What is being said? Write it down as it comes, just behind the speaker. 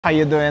How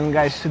you doing,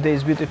 guys? Today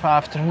is beautiful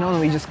afternoon.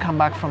 We just come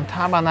back from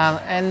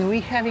Tabanan and we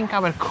having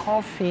our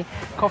coffee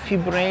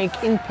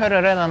break in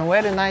Pererenan.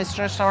 Very nice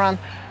restaurant.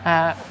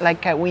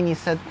 Like Winnie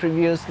said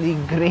previously,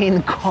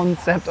 green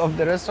concept of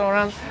the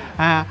restaurant.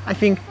 I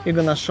think you're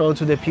gonna show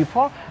to the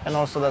people, and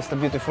also that's the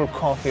beautiful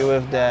coffee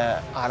with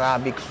the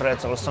Arabic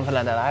pretzel or something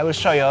like that. I will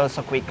show you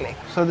also quickly.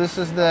 So this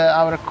is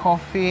our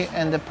coffee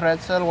and the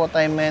pretzel. What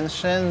I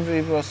mentioned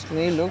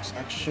previously looks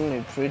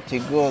actually pretty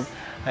good.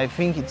 I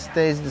think it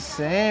stays the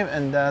same,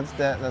 and that's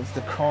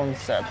the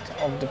concept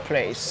of the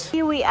place.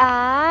 Here we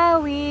are.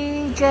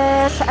 We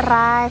just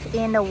arrived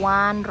in the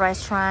one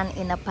restaurant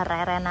in the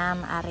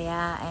Pererenan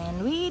area,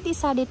 and we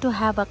decided to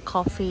have a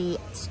coffee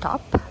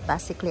stop.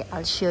 Basically,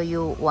 I'll show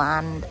you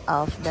one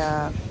of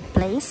the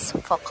place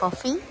for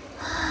coffee,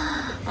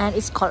 and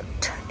it's called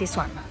this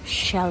one,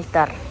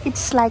 Shelter.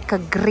 It's like a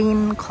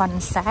green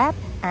concept,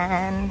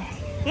 and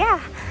yeah.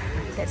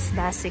 That's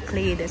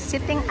basically the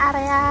sitting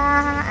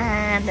area,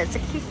 and there's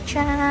a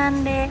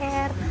kitchen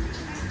there.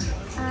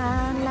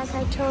 And like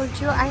I told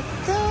you, I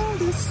think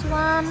this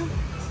one,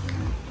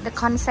 the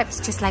concept's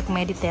just like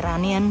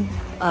Mediterranean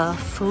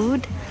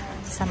food,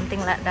 something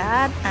like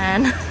that.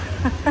 And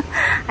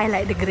I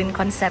like the green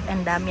concept,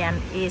 and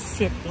Damian is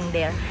sitting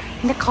there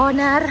in the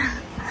corner,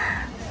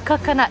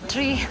 coconut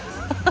tree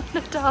on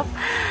the top.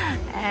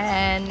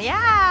 And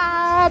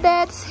yeah,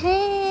 that's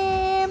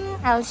him.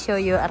 I'll show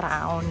you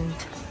around.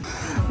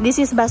 This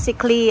is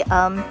basically,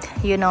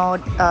 you know,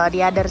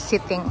 the other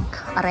sitting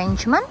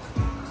arrangement.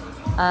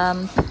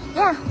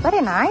 Yeah,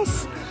 very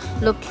nice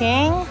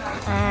looking,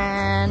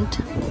 and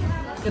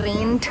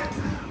green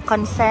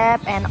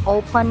concept and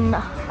open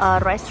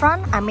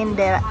restaurant. I mean,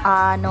 there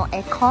are no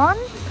aircon,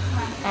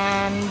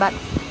 but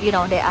you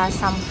know, there are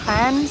some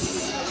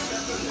fans,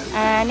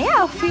 and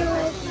yeah, feel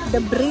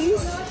the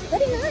breeze.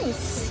 Very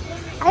nice.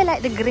 I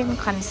like the green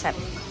concept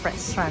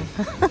restaurant.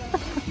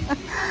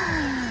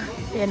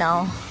 You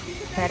know,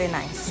 very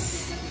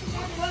nice.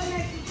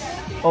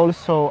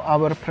 Also,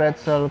 our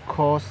pretzel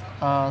cost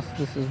us,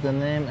 this is the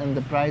name, and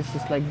the price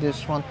is like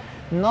this one.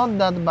 Not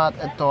that bad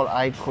at all,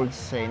 I could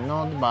say.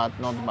 Not bad,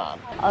 not bad.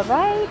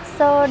 Alright,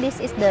 so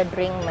this is the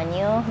drink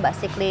menu.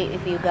 Basically,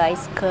 if you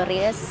guys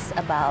curious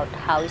about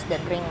how is the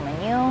drink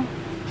menu,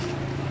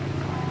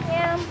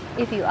 yeah,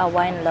 if you are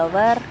wine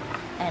lover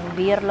and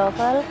beer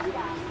lover,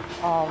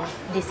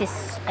 this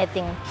is, I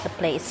think, the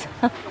place.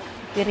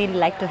 We really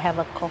like to have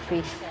a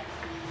coffee.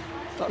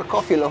 Or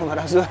coffee lover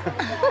as well.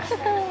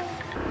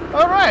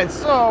 Alright,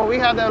 so we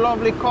had a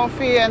lovely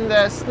coffee and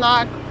a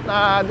snack.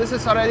 This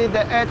is already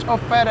the edge of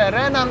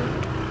Pererenan,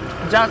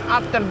 just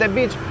after the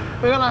beach.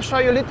 We're gonna show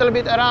you a little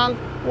bit around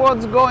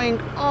what's going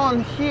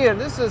on here.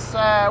 This is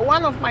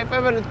one of my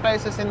favorite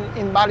places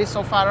in Bali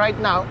so far right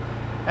now.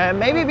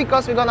 Maybe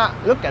because we're gonna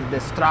look at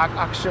this truck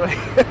actually.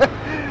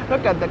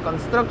 Look at the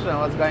construction,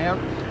 what's going on.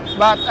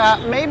 But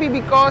maybe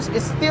because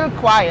it's still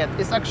quiet.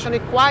 It's actually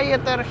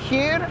quieter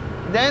here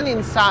than in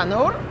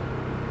Sanur,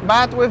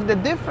 but with the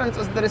difference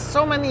is there is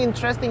so many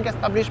interesting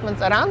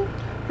establishments around,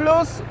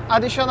 plus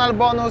additional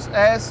bonus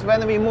as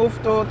when we move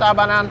to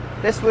Tabanan,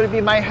 this will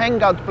be my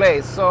hangout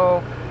place.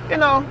 So, you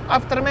know,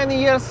 after many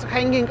years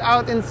hanging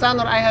out in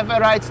Sanur, I have a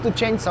right to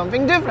change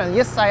something different.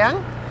 Yes,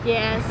 sayang?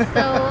 Yes,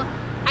 so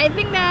I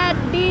think that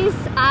this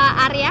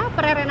area,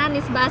 Pererenan,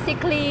 is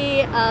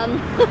basically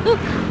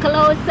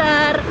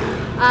closer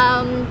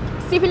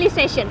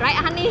civilization, right,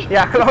 honey?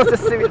 Yeah,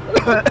 closest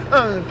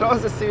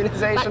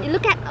civilization. But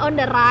look at on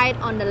the right,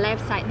 on the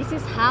left side. This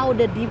is how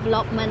the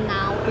development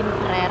now in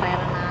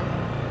Pererenan.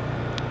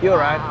 You're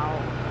right.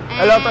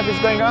 A lot of is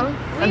going on,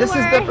 and this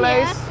is the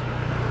place.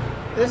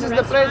 This is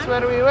the place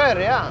where we were.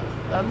 Yeah,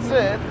 that's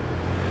it.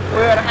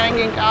 We were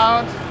hanging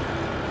out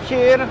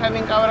here,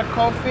 having our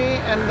coffee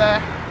and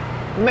the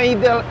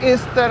Middle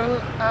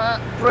Eastern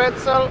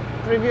pretzel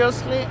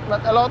previously,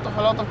 but a lot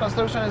of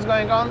construction is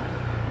going on.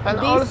 And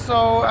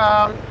also,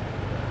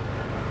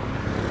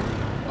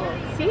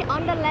 see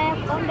on the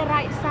left, on the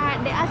right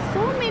side, there are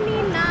so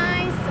many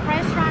nice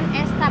restaurant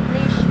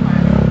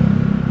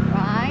establishments,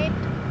 right?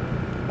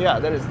 Yeah,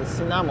 there is the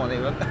cinnamon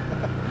even.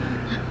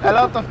 A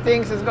lot of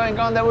things is going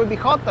on. There will be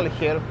hotel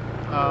here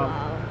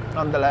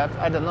on the left.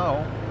 I don't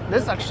know.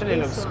 This actually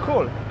looks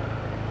cool.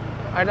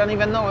 I don't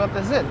even know what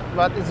is it,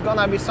 but it's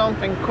gonna be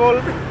something cool.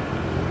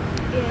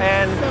 Yes.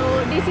 And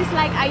so this is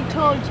like I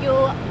told you,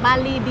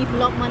 Bali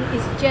development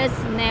is just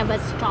never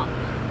stop,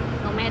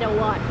 no matter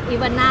what.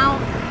 Even now,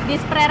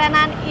 this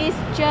Pererenan is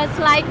just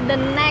like the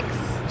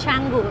next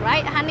Canggu,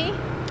 right, honey?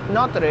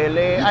 Not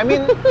really. I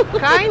mean,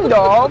 kind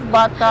of,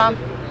 but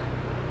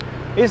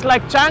it's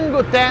like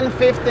Canggu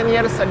 10-15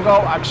 years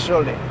ago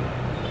actually.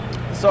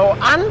 So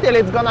until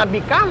it's gonna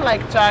become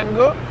like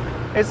Canggu,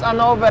 it's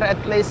another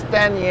at least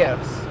 10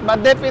 years.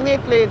 But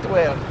definitely it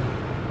will,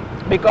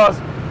 because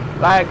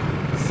like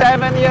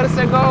 7 years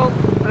ago,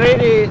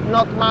 really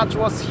not much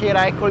was here.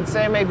 I could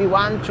say maybe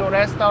 1-2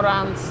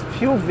 restaurants,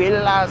 few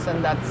villas,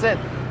 and that's it.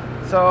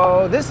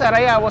 So this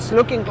area was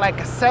looking like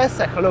a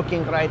Sesek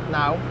looking right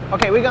now.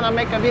 Okay, we're gonna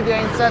make a video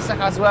in Sesek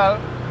as well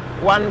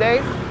one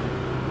day.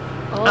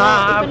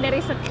 Oh, even there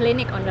is a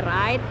clinic on the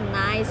right.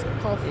 Nice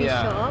coffee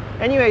shop.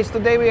 Anyways,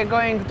 today we are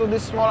going to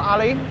this small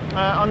alley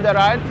on the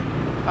right.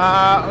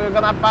 We're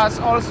gonna pass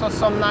also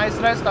some nice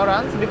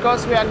restaurants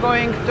because we are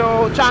going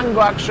to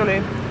Canggu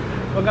actually.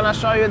 We're gonna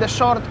show you the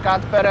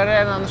shortcut,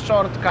 Pererenan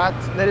shortcut.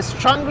 There is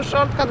Canggu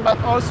shortcut,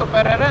 but also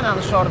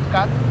Pererenan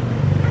shortcut.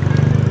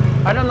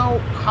 I don't know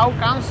how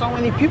come so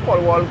many people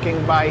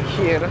walking by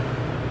here.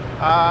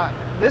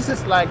 This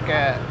is like,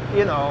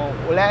 you know,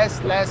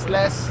 less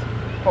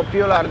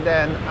popular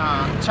than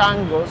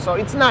Canggu, so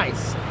it's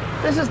nice.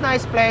 This is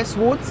nice place,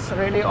 woods,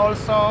 really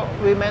also,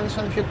 we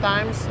mentioned a few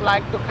times,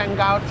 like to hang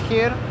out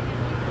here.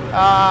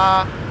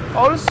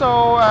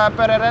 Also,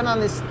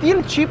 Pererenan is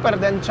still cheaper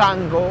than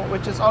Canggu,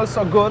 which is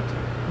also good,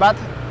 but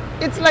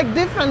it's like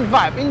different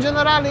vibe. In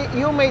general,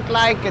 you might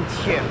like it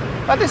here,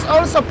 but it's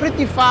also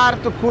pretty far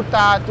to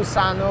Kuta, to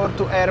Sanur,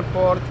 to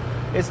airport.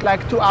 It's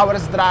like 2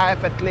 hours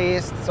drive at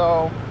least,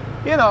 so,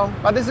 you know,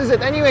 but this is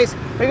it. Anyways,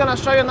 we're gonna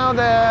show you now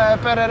the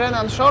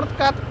Pererenan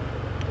shortcut,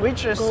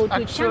 which is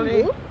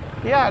actually,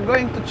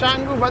 going to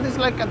Canggu, but it's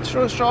like a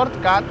true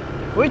shortcut,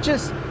 which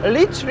is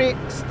literally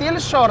still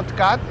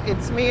shortcut.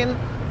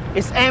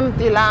 It's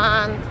empty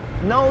land,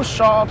 no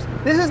shops.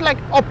 This is like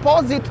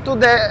opposite to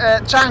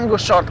the Canggu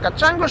shortcut.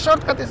 Canggu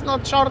shortcut is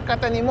not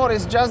shortcut anymore,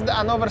 it's just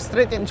another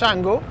street in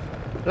Canggu,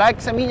 like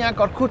Seminyak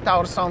or Kuta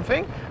or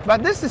something,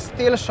 but this is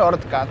still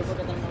shortcut.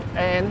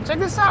 And check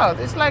this out,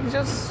 it's like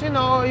just, you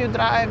know, you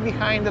drive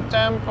behind the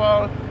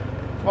temple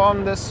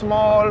from the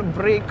small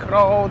brick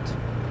road,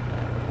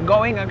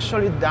 going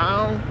actually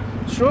down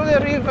through the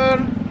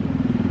river,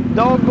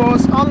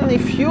 doggos, only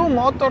few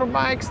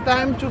motorbikes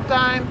time to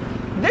time.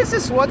 This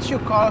is what you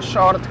call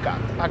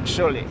shortcut,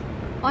 actually.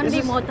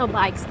 Only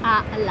motorbikes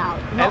are allowed.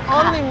 And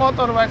only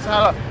motorbikes are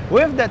allowed.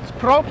 With that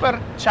proper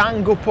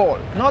Canggu pole.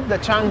 Not the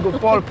Canggu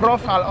pole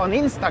profile on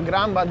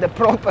Instagram, but the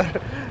proper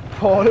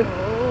pole.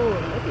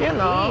 Oh, you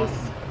know,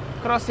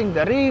 crossing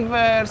the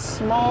river,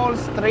 small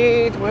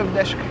street with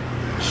the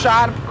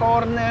sharp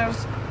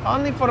corners,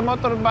 only for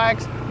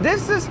motorbikes.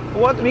 This is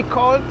what we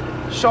call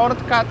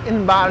shortcut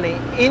in Bali,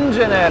 in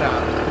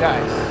general,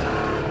 guys.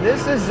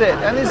 This is it,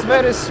 and it's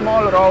very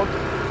small road,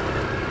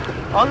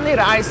 only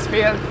rice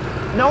field,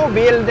 no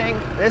building,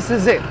 this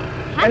is it.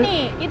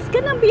 Honey, it's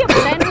gonna be a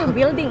brand new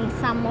building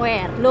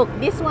somewhere. Look,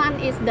 this one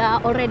is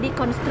the already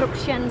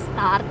construction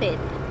started.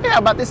 Yeah,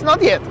 but it's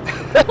not yet.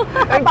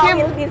 And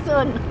will be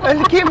soon.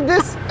 And keep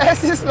this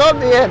as it's not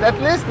yet, at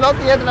least not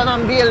yet when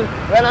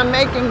I'm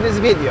making this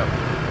video.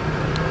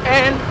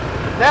 And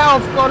there are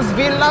of course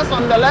villas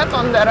on the left,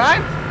 on the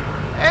right,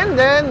 and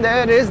then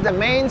there is the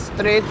main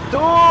street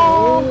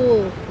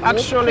to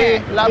actually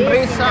La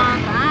Brisa,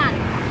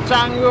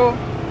 Canggu.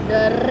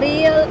 The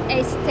real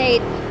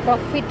estate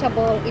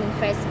profitable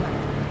investment.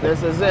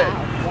 This is it.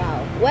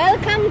 Wow.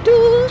 Welcome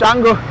to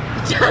Canggu.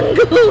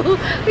 Canggu.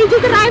 We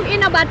just arrived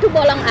in a Batu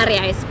Bolong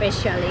area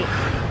especially.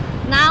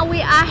 Now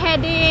we are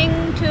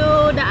heading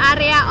to the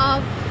area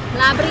of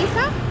La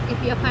Brisa,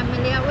 if you're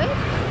familiar with.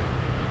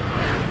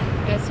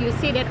 As you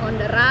see that on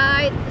the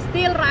right,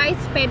 still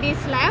rice paddies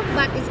left,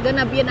 but it's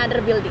gonna be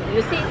another building.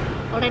 You see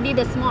already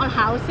the small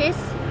houses,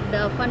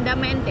 the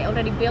fundament, they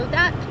already built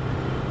that.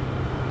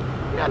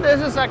 Yeah, this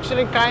is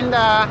actually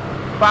kinda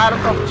part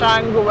of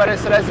Canggu where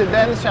it's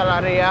residential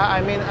area.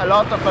 I mean, a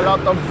lot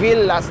of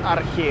villas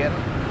are here,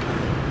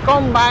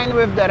 combined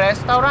with the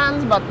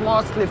restaurants, but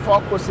mostly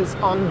focuses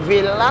on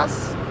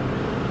villas.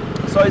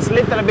 So it's a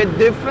little bit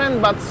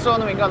different, but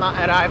soon we're gonna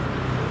arrive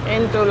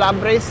into La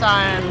Brisa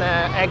and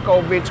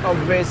Echo Beach,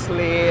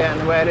 obviously,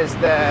 and where is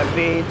the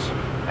beach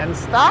and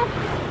stuff.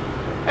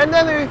 And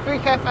then if we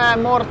have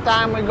more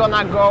time, we're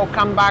gonna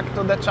come back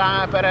to the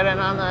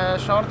Pererenan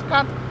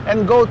shortcut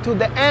and go to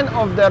the end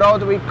of the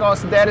road,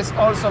 because there is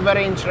also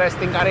very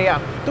interesting area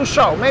to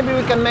show. Maybe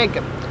we can make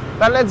it.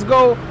 But let's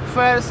go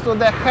first to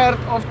the heart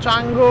of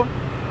Canggu,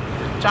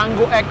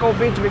 Canggu Echo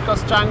Beach,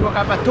 because Canggu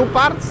have two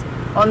parts.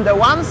 On the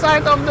one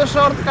side of the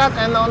shortcut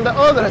and on the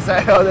other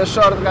side of the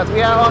shortcut.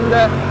 We are on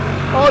the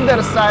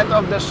other side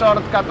of the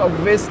shortcut,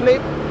 obviously.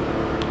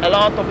 A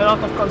lot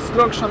of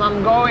construction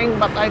ongoing,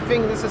 but I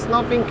think this is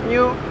nothing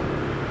new.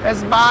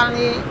 As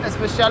Bali,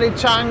 especially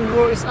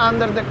Canggu, is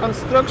under the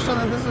construction,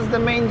 and this is the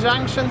main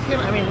junction here.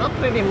 I mean, not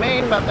really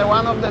main, but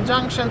one of the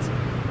junctions.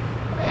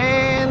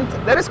 And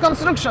there is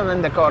construction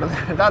in the corner.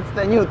 That's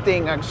the new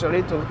thing,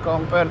 actually, to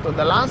compare to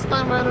the last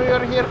time when we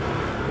were here.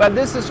 But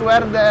this is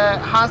where the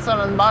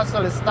hustle and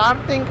bustle is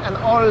starting, and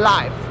all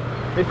life.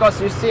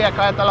 Because you see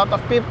quite a lot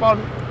of people,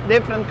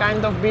 different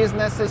kind of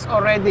businesses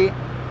already.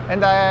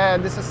 And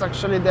this is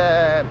actually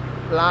the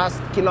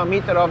last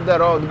kilometer of the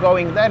road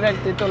going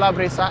directly to La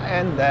Brisa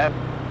and the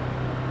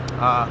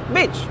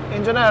beach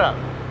in general.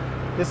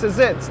 This is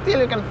it. Still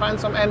you can find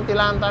some empty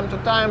land time to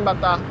time, but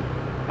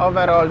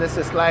overall this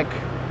is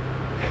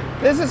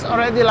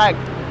already like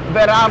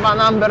Berava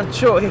number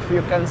 2, if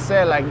you can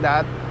say like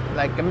that,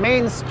 like a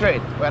main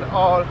street where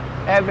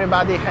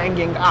everybody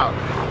hanging out.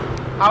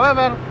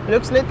 However,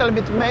 looks a little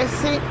bit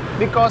messy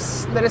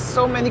because there is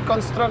so many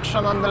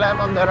construction on the left,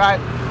 on the right,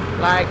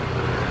 like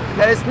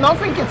there is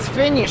nothing it's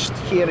finished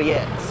here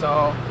yet.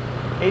 So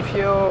if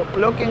you're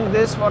looking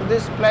for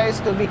this place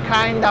to be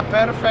kinda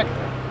perfect,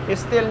 it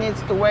still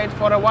needs to wait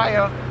for a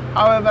while.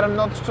 However, I'm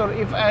not sure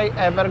if I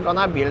ever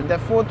gonna build the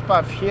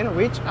footpath here,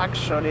 which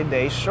actually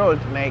they should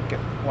make it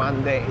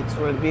one day. It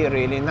will be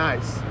really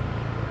nice.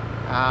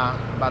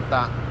 But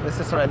this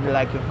is already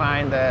like you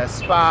find the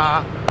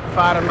spa,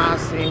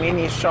 pharmacy,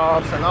 mini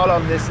shops and all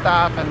of this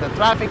stuff, and the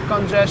traffic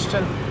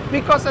congestion,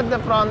 because at the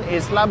front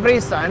is La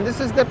Brisa, and this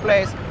is the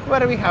place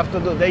where we have to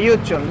do the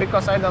U-turn,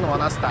 because I don't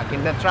want to stuck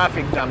in the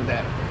traffic jam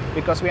there,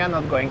 because we are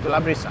not going to La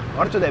Brisa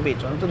or to the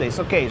beach on today's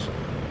occasion.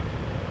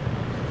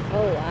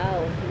 Oh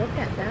wow, look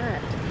at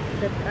that.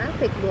 The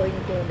traffic going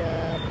to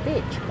the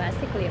beach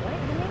basically, right?